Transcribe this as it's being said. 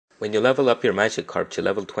When you level up your Magikarp to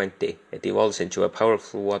level 20, it evolves into a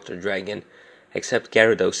powerful water dragon, except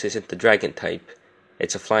Gyarados isn't the dragon type,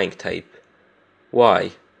 it's a flying type.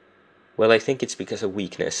 Why? Well, I think it's because of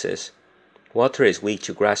weaknesses. Water is weak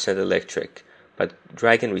to grass and electric, but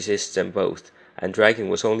dragon resists them both, and dragon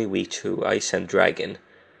was only weak to ice and dragon.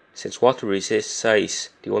 Since water resists ice,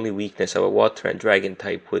 the only weakness of a water and dragon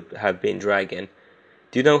type would have been dragon.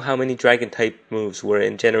 Do you know how many dragon type moves were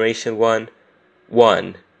in Generation 1?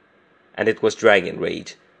 1. And it was Dragon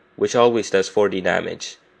Rage, which always does 40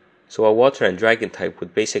 damage. So a water and dragon type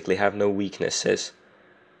would basically have no weaknesses.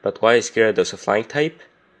 But why is Gyarados a flying type?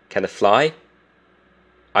 Can it fly?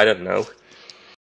 I don't know.